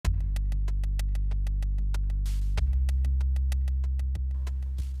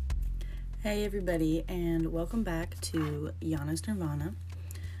Hey everybody, and welcome back to Yana's Nirvana.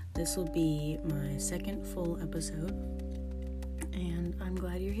 This will be my second full episode, and I'm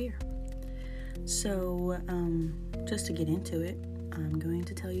glad you're here. So, just to get into it, I'm going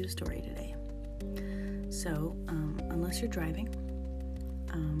to tell you a story today. So, unless you're driving,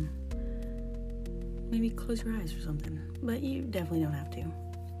 maybe close your eyes or something, but you definitely don't have to.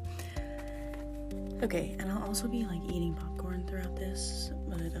 Okay, and I'll also be eating popcorn throughout this,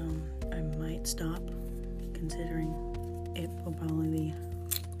 but I might stop, considering it will probably be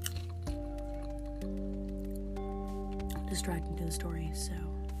distracting to the story, so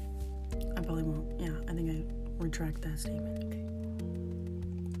I probably won't. Yeah, I think I retract that statement. Okay.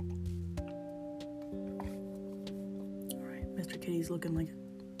 Alright, Mr. Kitty's looking like a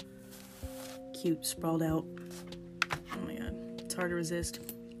cute, sprawled out. Oh my god, it's hard to resist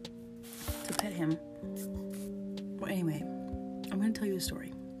to pet him. Well, anyway, I'm going to tell you a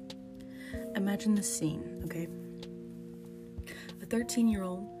story. Imagine this scene, okay? A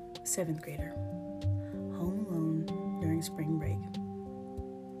 13-year-old 7th grader, home alone during spring break,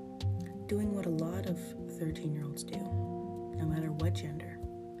 doing what a lot of 13-year-olds do, no matter what gender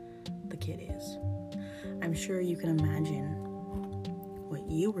the kid is. I'm sure you can imagine what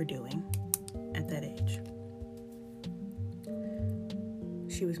you were doing at that age.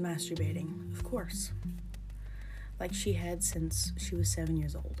 She was masturbating, of course, like she had since she was 7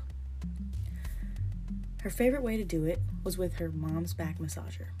 years old. Her favorite way to do it was with her mom's back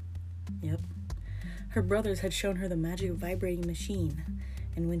massager. Yep. Her brothers had shown her the magic vibrating machine,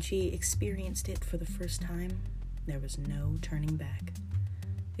 and when she experienced it for the first time, there was no turning back.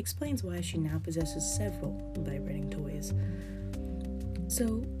 Explains why she now possesses several vibrating toys.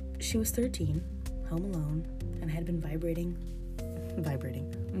 So, she was 13, home alone, and had been masturbating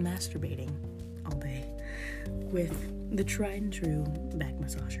all day with the tried and true back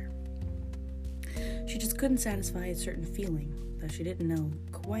massager. She just couldn't satisfy a certain feeling that she didn't know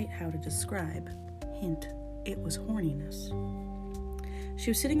quite how to describe. Hint, it was horniness. She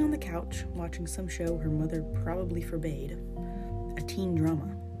was sitting on the couch watching some show her mother probably forbade, a teen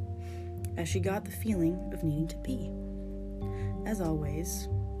drama, as she got the feeling of needing to pee. As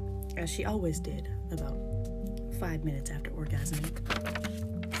she always did about 5 minutes after orgasming.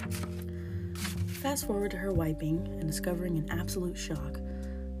 Fast forward to her wiping and discovering in absolute shock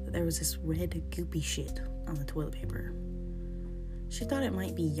that there was this red goopy shit on the toilet paper. She thought it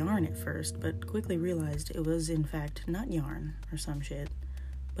might be yarn at first, but quickly realized it was in fact not yarn or some shit,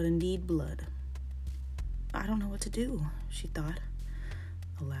 but indeed blood. I don't know what to do, she thought,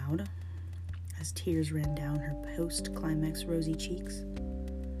 aloud, as tears ran down her post-climax rosy cheeks.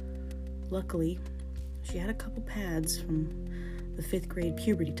 Luckily, she had a couple pads from the 5th grade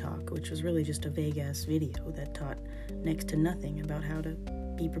puberty talk, which was really just a vague-ass video that taught next to nothing about how to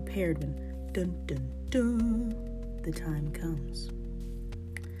be prepared when dun-dun-dun the time comes.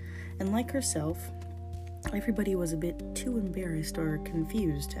 And like herself, everybody was a bit too embarrassed or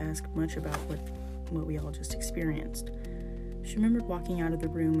confused to ask much about what we all just experienced. She remembered walking out of the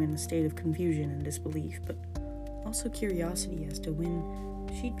room in a state of confusion and disbelief, but also curiosity as to when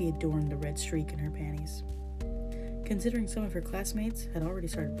she'd be adorned the red streak in her panties. Considering some of her classmates had already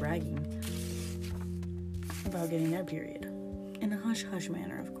started bragging about getting their period. In a hush-hush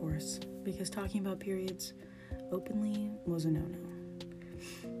manner, of course, because talking about periods openly was a no-no.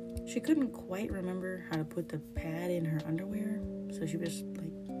 She couldn't quite remember how to put the pad in her underwear, so she just,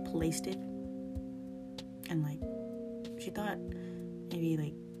 placed it. And, she thought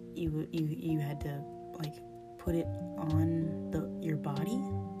maybe, you had to, put it on your body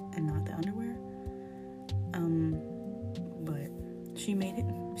and not the underwear. But she made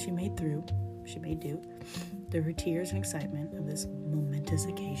do through her tears and excitement of this momentous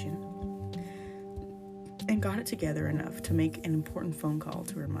occasion, and got it together enough to make an important phone call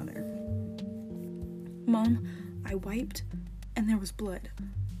to her mother. "Mom, I wiped, and there was blood."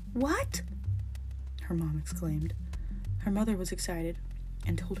 "What?" her mom exclaimed. Her mother was excited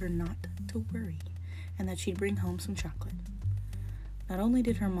and told her not to worry, and that she'd bring home some chocolate. Not only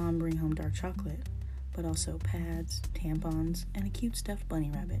did her mom bring home dark chocolate, but also pads, tampons, and a cute stuffed bunny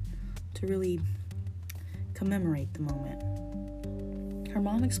rabbit to really commemorate the moment. Her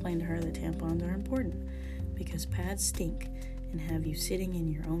mom explained to her that tampons are important because pads stink and have you sitting in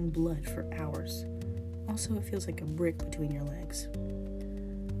your own blood for hours. Also, it feels like a brick between your legs.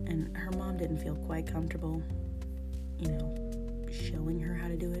 And her mom didn't feel quite comfortable, showing her how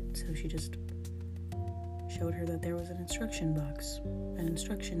to do it, so she just showed her that there was an instruction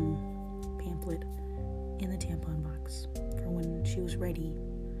pamphlet in the tampon box for when she was ready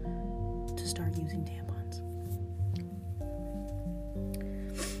to start using tampons.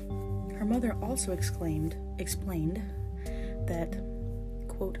 Her mother also explained that,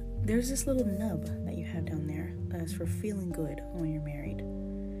 quote, "There's this little nub that you have down there that is for feeling good when you're married."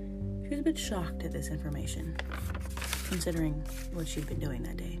 She was a bit shocked at this information, considering what she'd been doing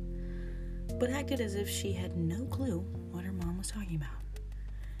that day, but acted as if she had no clue what her mom was talking about,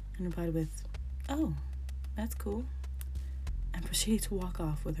 and replied with, "Oh, that's cool," and proceeded to walk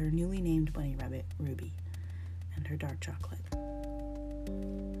off with her newly named bunny rabbit, Ruby, and her dark chocolate.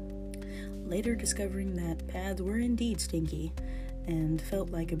 Later discovering that pads were indeed stinky and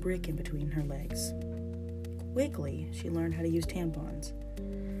felt like a brick in between her legs. Quickly, she learned how to use tampons.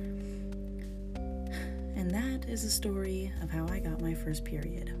 And that is the story of how I got my first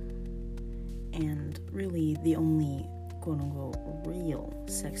period. And really the only quote-unquote real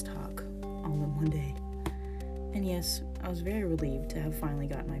sex talk all in one day. And yes, I was very relieved to have finally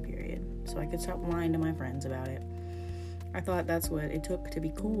gotten my period, so I could stop lying to my friends about it. I thought that's what it took to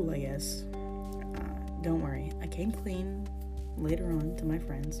be cool, I guess. Don't worry, I came clean later on to my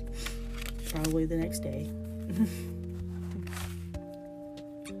friends, probably the next day.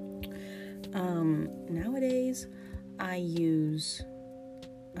 Nowadays, I use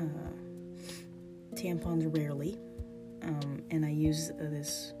tampons rarely, and I use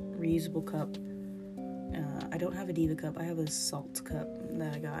this reusable cup. I don't have a Diva cup. I have a Salt cup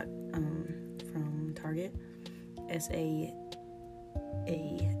that I got from Target. SAALT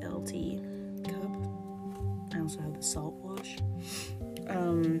cup. I also have the Salt Wash.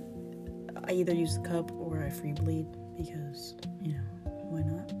 I either use the cup or I free bleed because, why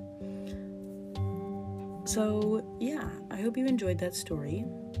not? So, yeah, I hope you enjoyed that story.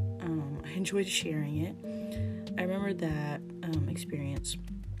 I enjoyed sharing it. I remember that experience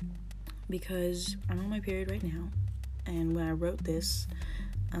because I'm on my period right now, and when I wrote this,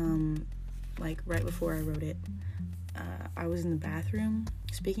 right before I wrote it, I was in the bathroom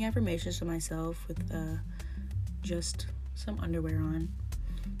speaking affirmations to myself with just some underwear on,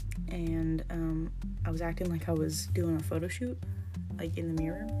 and I was acting like I was doing a photo shoot, like in the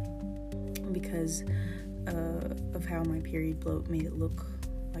mirror, because of how my period bloat made it look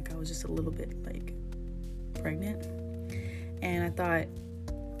like I was just a little bit like pregnant. And I thought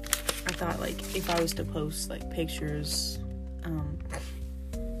like if I was to post like pictures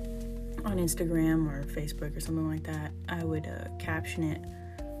on Instagram or Facebook or something like that, I would caption it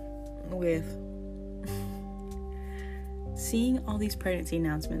with, "Seeing all these pregnancy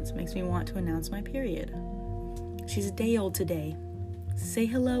announcements makes me want to announce my period. She's a day old today. Say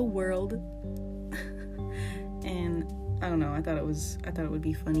hello, world." And I don't know, I thought it would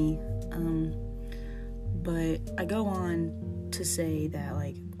be funny. But I go on to say that,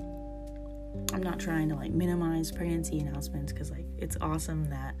 like, I'm not trying to, like, minimize pregnancy announcements, because, like, it's awesome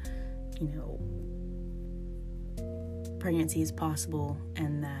that, pregnancy is possible,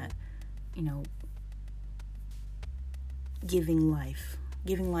 and that, giving life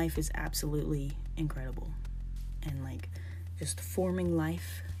is absolutely incredible. And, like, just forming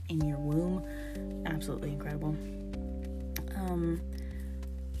life in your womb, absolutely incredible.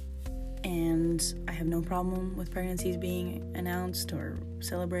 And I have no problem with pregnancies being announced or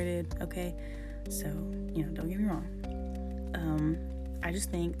celebrated, okay? So, don't get me wrong. I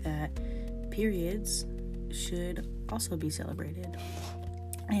just think that periods should also be celebrated.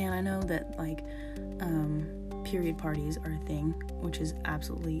 And I know that, like, period parties are a thing, which is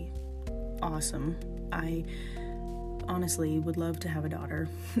absolutely awesome. I honestly would love to have a daughter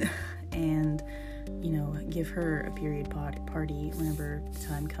and, give her a period party whenever the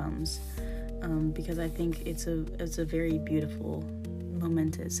time comes, because I think it's a very beautiful,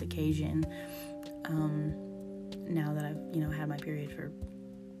 momentous occasion. Now that I've had my period for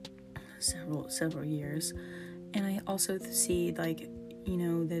several years, and I also see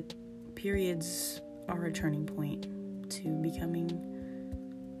that periods are a turning point to becoming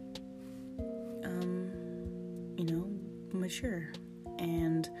mature,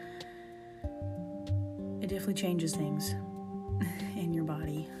 and it definitely changes things in your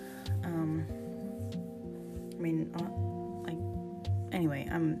body. Anyway,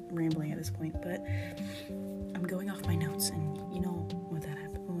 I'm rambling at this point, but I'm going off my notes, and you know what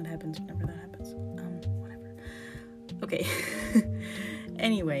happens whenever that happens. Whatever. Okay.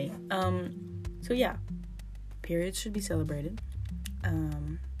 Anyway, so yeah, periods should be celebrated.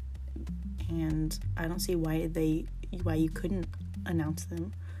 And I don't see why you couldn't announce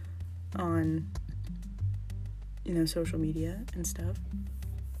them on, social media and stuff.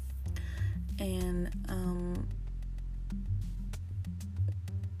 And,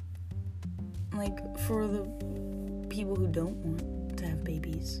 for the people who don't want to have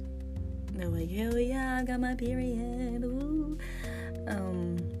babies, they're like, hell yeah, I got my period, ooh.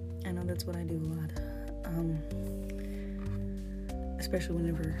 I know that's what I do a lot. Especially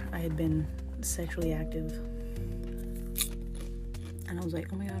whenever I had been sexually active. And I was like,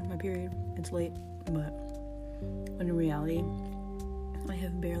 oh my god, my period, it's late. But when in reality, I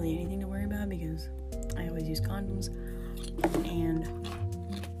have barely anything to worry about because I always use condoms. And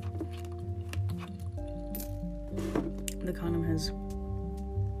the condom has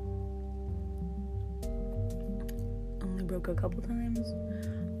only broke a couple times,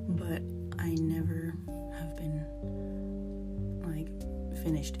 but I never have been like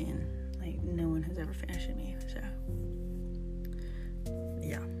finished in. Like no one has ever finished in me. So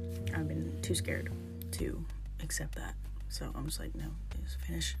yeah, I've been too scared to accept that. So I'm just like, no, just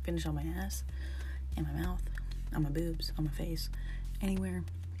finish on my ass, in my mouth, on my boobs, on my face, anywhere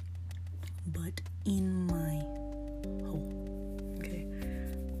but in my hole. Okay,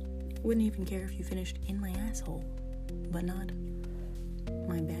 wouldn't even care if you finished in my asshole, but not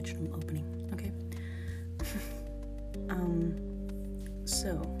my vaginal opening. Okay.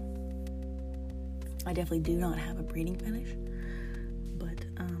 So I definitely do not have a breeding fetish, but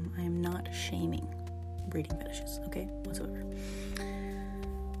I am not shaming breeding fetishes, okay, whatsoever.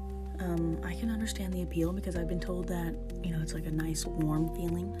 I can understand the appeal because I've been told that, you know, it's like a nice warm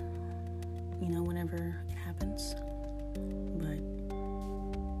feeling, you know, whenever it happens. But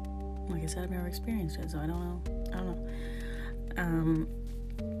like I said, I've never experienced it, so I don't know.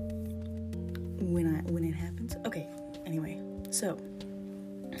 When it happens. Okay, anyway, so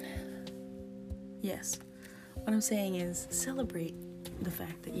yes, what I'm saying is celebrate the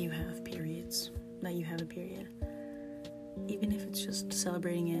fact that you have periods, that you have a period, even if it's just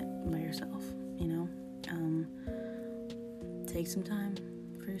celebrating it by yourself, you know. Take some time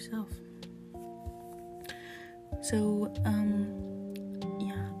for yourself. So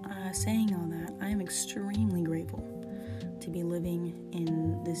saying all that, I am extremely grateful to be living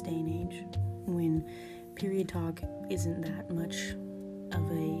in this day and age when period talk isn't that much of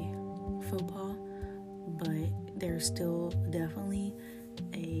a faux pas, but there's still definitely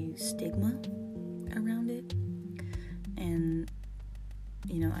a stigma around it. And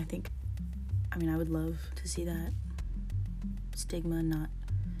you know, I would love to see that stigma not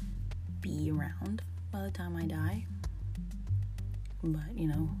be around by the time I die. But you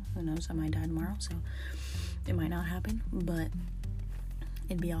know, who knows, I might die tomorrow, so it might not happen, but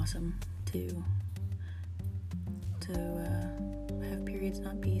it'd be awesome to have periods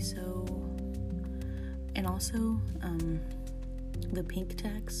not be so. And also the pink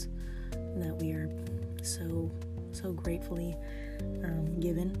tax that we are so gratefully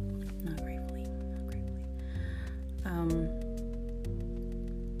given. Not gratefully.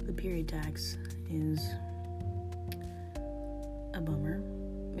 The period tax is a bummer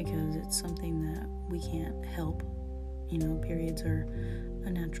because it's something that we can't help. You know, periods are a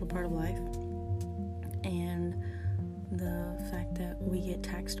natural part of life, and the fact that we get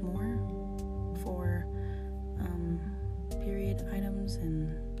taxed more for period items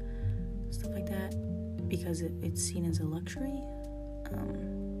and stuff like that because it's seen as a luxury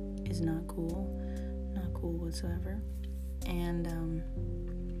is not cool whatsoever. And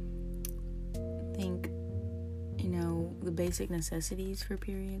I think, you know, the basic necessities for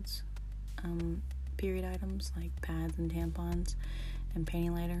periods, period items like pads and tampons and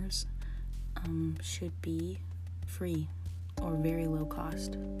panty liners should be free or very low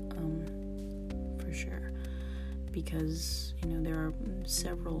cost, for sure, because, you know, there are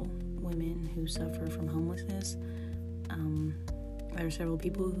several women who suffer from homelessness. There are several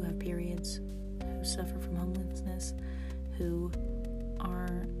people who have periods who suffer from homelessness who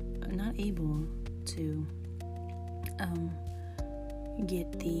are not able to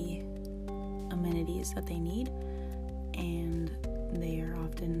get the amenities that they need, and they are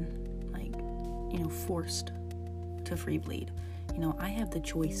often, like, you know, forced to free bleed. You know, I have the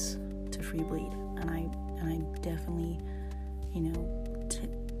choice to free bleed, and I definitely, you know,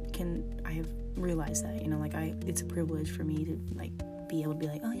 I have realized that, you know, like, it's a privilege for me to, like, be able to be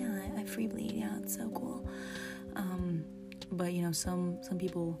like, oh yeah, I free bleed, yeah, it's so cool. But, you know, some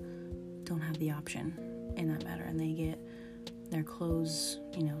people don't have the option in that matter, and they get their clothes,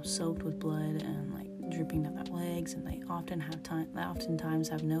 you know, soaked with blood and, like, dripping down their legs, and they oftentimes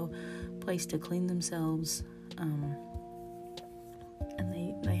have no place to clean themselves, and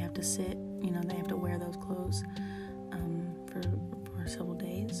they have to sit, you know, they have to wear those clothes for several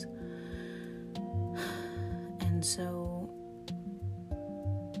days. And so,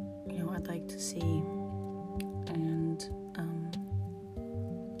 you know, I'd like to see, and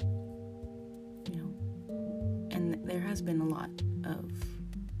you know, and there has been a lot of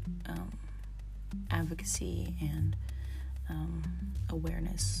advocacy and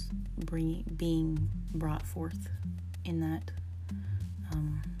awareness being brought forth in that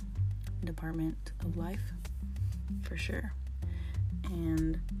department of life, for sure.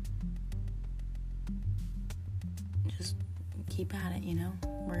 And just keep at it,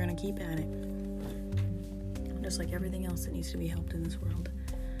 we're gonna keep at it, just like everything else that needs to be helped in this world.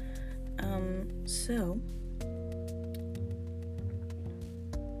 So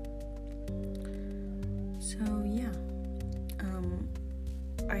yeah,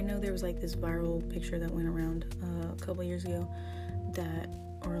 I know there was like this viral picture that went around a couple years ago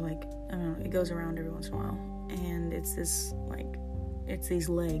or like, I don't know, it goes around every once in a while, and it's this, like, it's these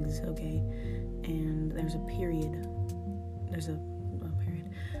legs, okay, and there's a period, there's a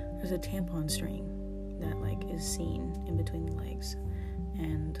tampon string that, like, is seen in between the legs,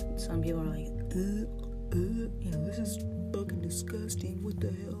 and some people are like, this is fucking disgusting, what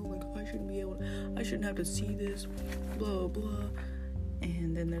the hell, like, I shouldn't have to see this, blah, blah,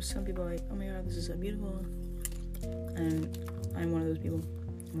 and then there's some people like, oh my god, this is so beautiful, and I'm one of those people.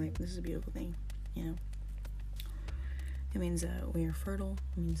 I'm like, this is a beautiful thing, It means that we are fertile.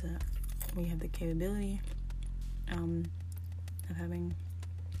 It means that we have the capability of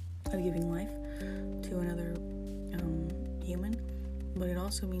giving life to another human. But it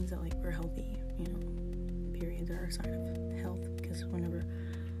also means that, like, we're healthy. Periods are a sign of health, because whenever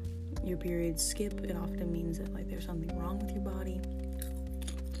your periods skip, it often means that, like, there's something wrong with your body,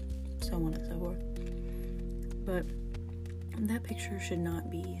 so on and so forth. But that picture should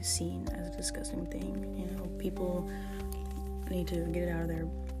not be seen as a disgusting thing. People need to get it out of their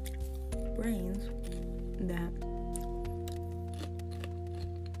brains that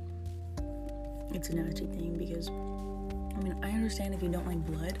it's a nasty thing, because I understand if you don't like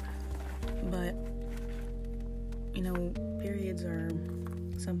blood, but periods are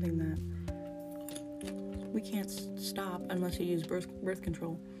something that we can't stop unless you use birth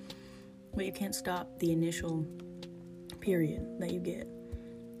control, but you can't stop the initial period that you get.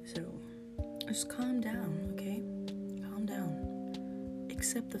 So just calm down, okay? Calm down.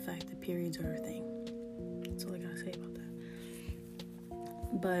 Accept the fact that periods are a thing. That's all I gotta say about that.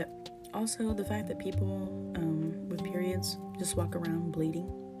 But also the fact that people with periods just walk around bleeding,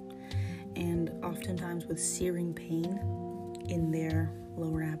 and oftentimes with searing pain in their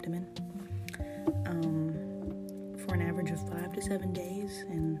lower abdomen for an average of 5 to 7 days,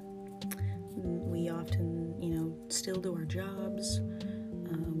 and we often, still do our jobs,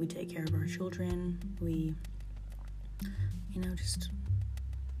 we take care of our children, we, just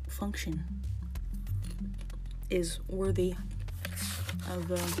function, is worthy of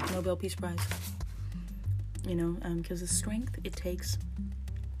the Nobel Peace Prize, because the strength it takes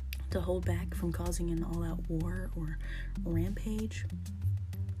to hold back from causing an all-out war or rampage,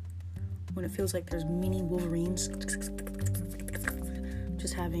 when it feels like there's mini Wolverines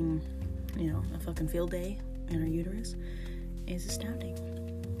just having, a fucking field day in our uterus, is astounding.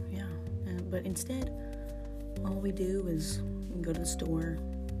 Yeah. But instead, all we do is go to the store,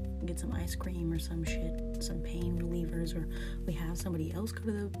 get some ice cream or some shit, some pain relievers, or we have somebody else go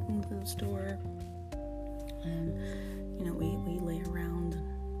to the store, and we lay around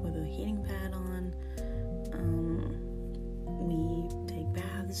with a heating pad on, we take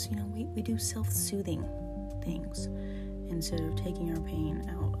baths, we do self-soothing things instead of taking our pain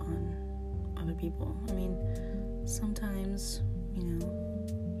out on other people. Sometimes,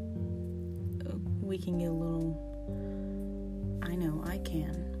 we can get a little, I know I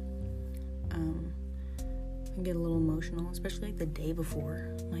can get a little emotional, especially like the day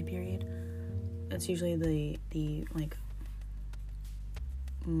before my period. That's usually the like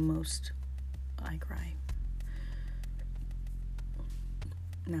most I cry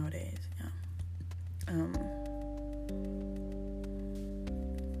nowadays.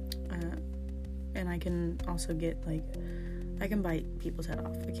 And I can also get, like, I can bite people's head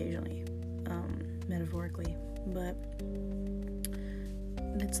off occasionally, metaphorically, but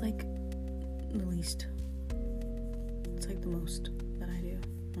it's like the least, it's like the most that I do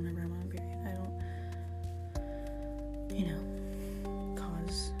whenever I'm on a period. I don't,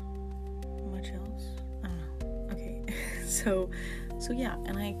 cause much else. I don't know. Okay, so yeah,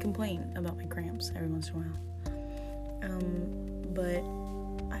 and I complain about my cramps every once in a while, but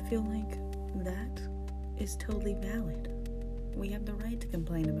I feel like that is totally valid. We have the right to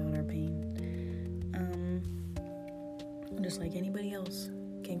complain about our pain, just like anybody else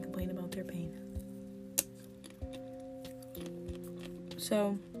can complain about their pain.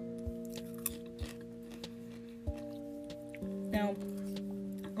 So now,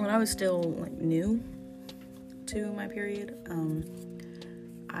 when I was still, like, new to my period,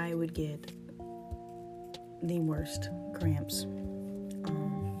 I would get the worst cramps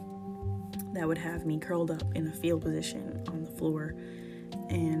that would have me curled up in a fetal position on the floor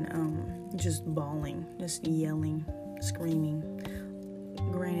and just bawling, just yelling, screaming.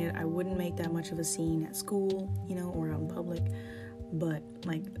 Granted, I wouldn't make that much of a scene at school, or out in public, but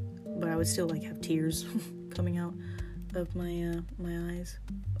I would still have tears coming out of my eyes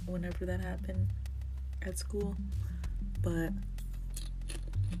whenever that happened at school. But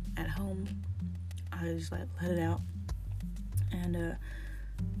at home, I just let it out. And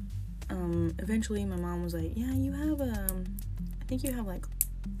eventually my mom was like, yeah, you have I think you have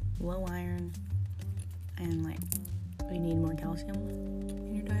low iron, and you need more calcium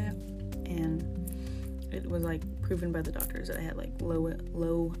in your diet. And it was proven by the doctors that I had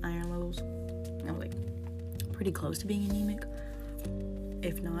low iron levels. And I was pretty close to being anemic,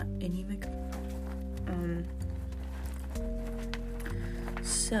 if not anemic.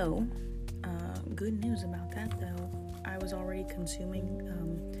 So good news about that though. I was already consuming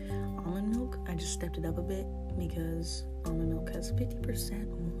almond milk. I just stepped it up a bit because almond milk has 50%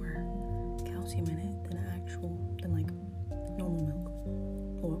 more calcium in it than normal milk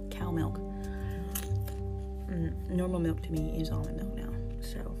or cow milk. Normal milk to me is almond milk now.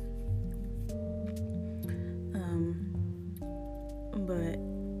 So, but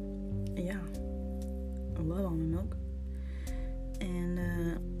yeah, I love almond milk. And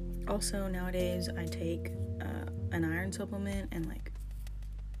also nowadays I take an iron supplement and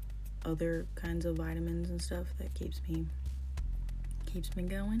other kinds of vitamins and stuff that keeps me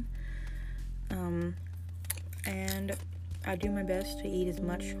going. And I do my best to eat as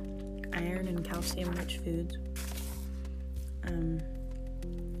much iron and calcium rich foods,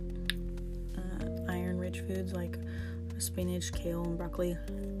 iron rich foods like spinach, kale, and broccoli,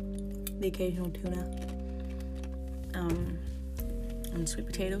 the occasional tuna, and sweet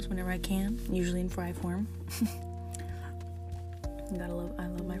potatoes whenever I can, usually in fry form. I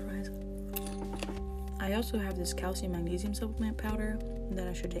love my fries. I also have this calcium magnesium supplement powder that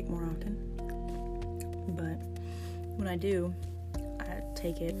I should take more often, but when I do, I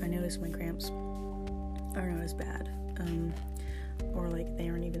take it, I notice my cramps are not as bad, or they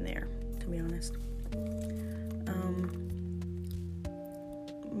aren't even there, to be honest.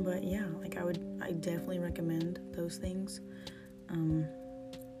 But yeah, I definitely recommend those things.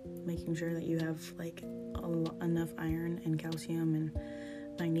 Making sure that you have enough iron and calcium and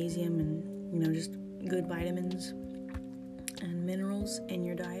magnesium and just good vitamins and minerals in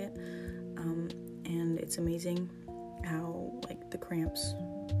your diet, and it's amazing how the cramps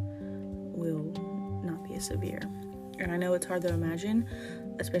will not be as severe. And I know it's hard to imagine,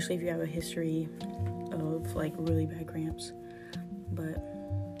 especially if you have a history of really bad cramps, but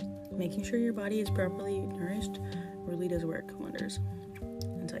making sure your body is properly nourished really does work wonders.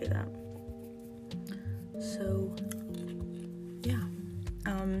 I'll tell you that. So yeah,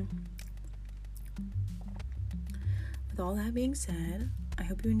 with all that being said, I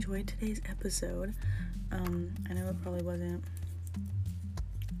hope you enjoyed today's episode. I know it probably wasn't,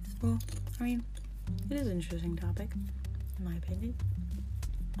 well, I mean, it is an interesting topic, in my opinion.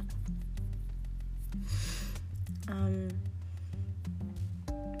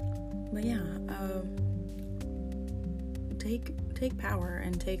 But yeah, take power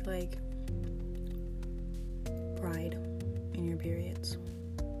and take pride in your periods,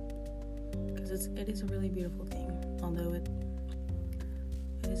 because it is a really beautiful thing, although it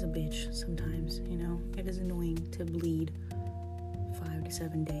is a bitch sometimes. It is annoying to bleed 5 to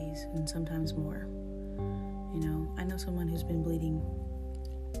 7 days and sometimes more. I know someone who's been bleeding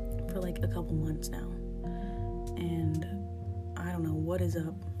for a couple months now, and I don't know what is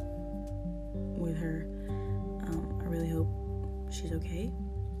up with her. I really hope she's okay,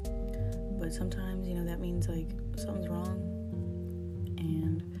 but sometimes that means something's wrong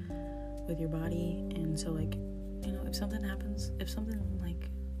and with your body. And so if something happens, if something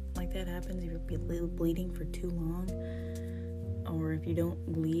like that happens, if you're bleeding for too long, or if you don't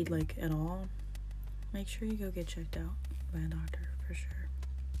bleed at all, make sure you go get checked out by a doctor for sure.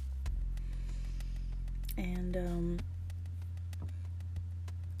 And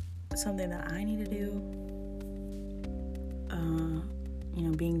something that I need to do,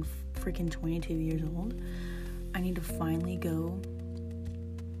 being freaking 22 years old, I need to finally go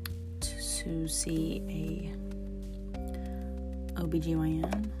to see a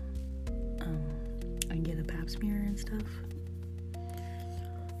OBGYN, and get a pap smear and stuff,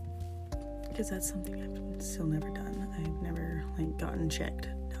 because that's something I've still never done. I've never gotten checked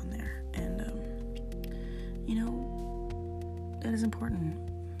down there, and that is important.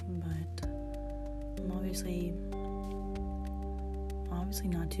 But I'm obviously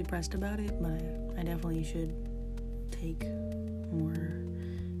obviously not too pressed about it, but I definitely should take more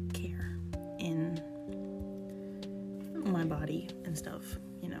care in my body and stuff,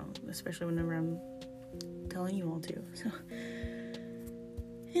 you know, especially whenever I'm telling you all to. So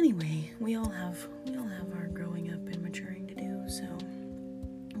anyway, we all have our growing up and maturing to do, so,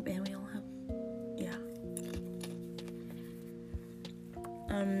 and we all have, yeah.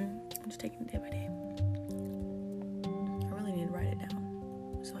 I'm just taking it day by day. I really need to write it down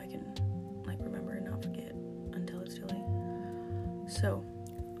so I can, like, remember and not forget until it's too late. So,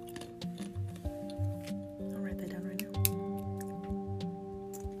 I'll write that down right now.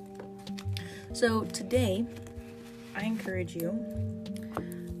 So, today, I encourage you,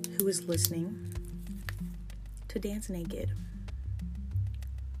 who is listening, to dance naked.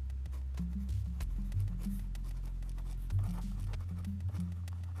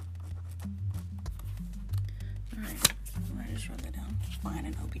 Alright, I just wrote that down. Fine,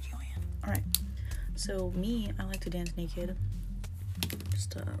 an OBGYN. Alright, so me, I like to dance naked, just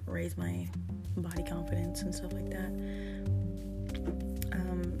to raise my body confidence and stuff like that.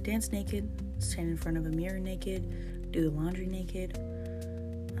 Dance naked, stand in front of a mirror naked, do the laundry naked.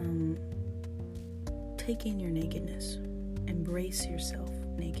 Take in your nakedness. Embrace yourself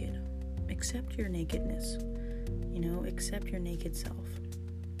naked. Accept your nakedness. You know, accept your naked self.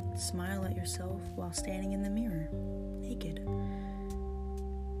 Smile at yourself while standing in the mirror, naked.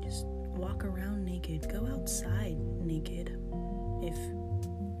 Just walk around naked. Go outside naked. If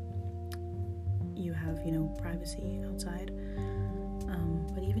you have, you know, privacy outside.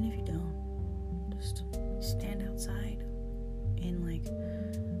 But even if you don't, just stand outside in, like,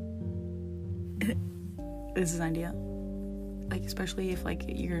 this is an idea, like, especially if, like,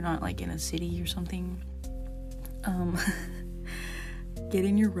 you're not, like, in a city or something, get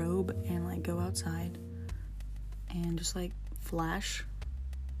in your robe and, like, go outside and just, like, flash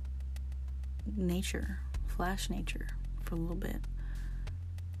nature for a little bit.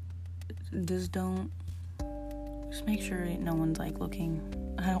 Just make sure no one's, like, looking.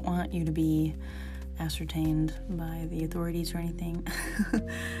 I don't want you to be ascertained by the authorities or anything.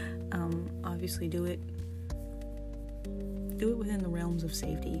 Obviously do it within the realms of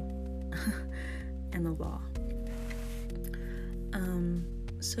safety and the law.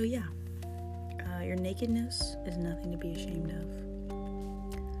 So yeah, your nakedness is nothing to be ashamed of.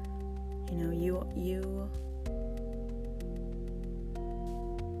 You know,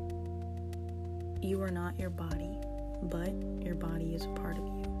 you are not your body, but your body is a part of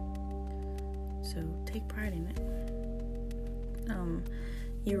you. So take pride in it.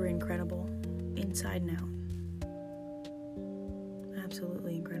 You are incredible, inside and out.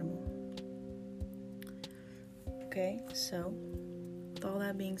 Absolutely incredible. Okay, so with all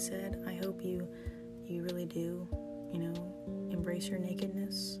that being said, I hope you really do, you know, embrace your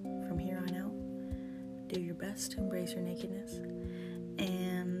nakedness from here on out. Do your best to embrace your nakedness.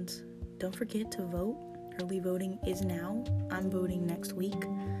 And don't forget to vote. Early voting is now. I'm voting next week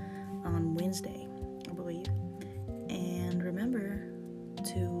on Wednesday, I believe. And remember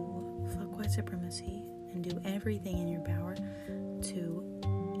to fuck white supremacy and do everything in your power to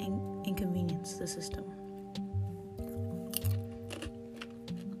inconvenience the system.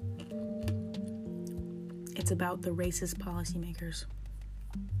 It's about the racist policymakers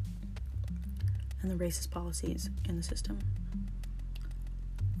and the racist policies in the system.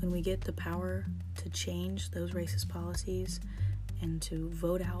 When we get the power to change those racist policies and to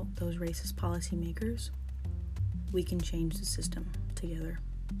vote out those racist policymakers, we can change the system together.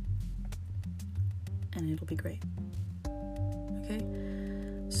 And it'll be great. Okay?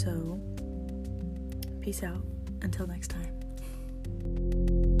 So, peace out. Until next time.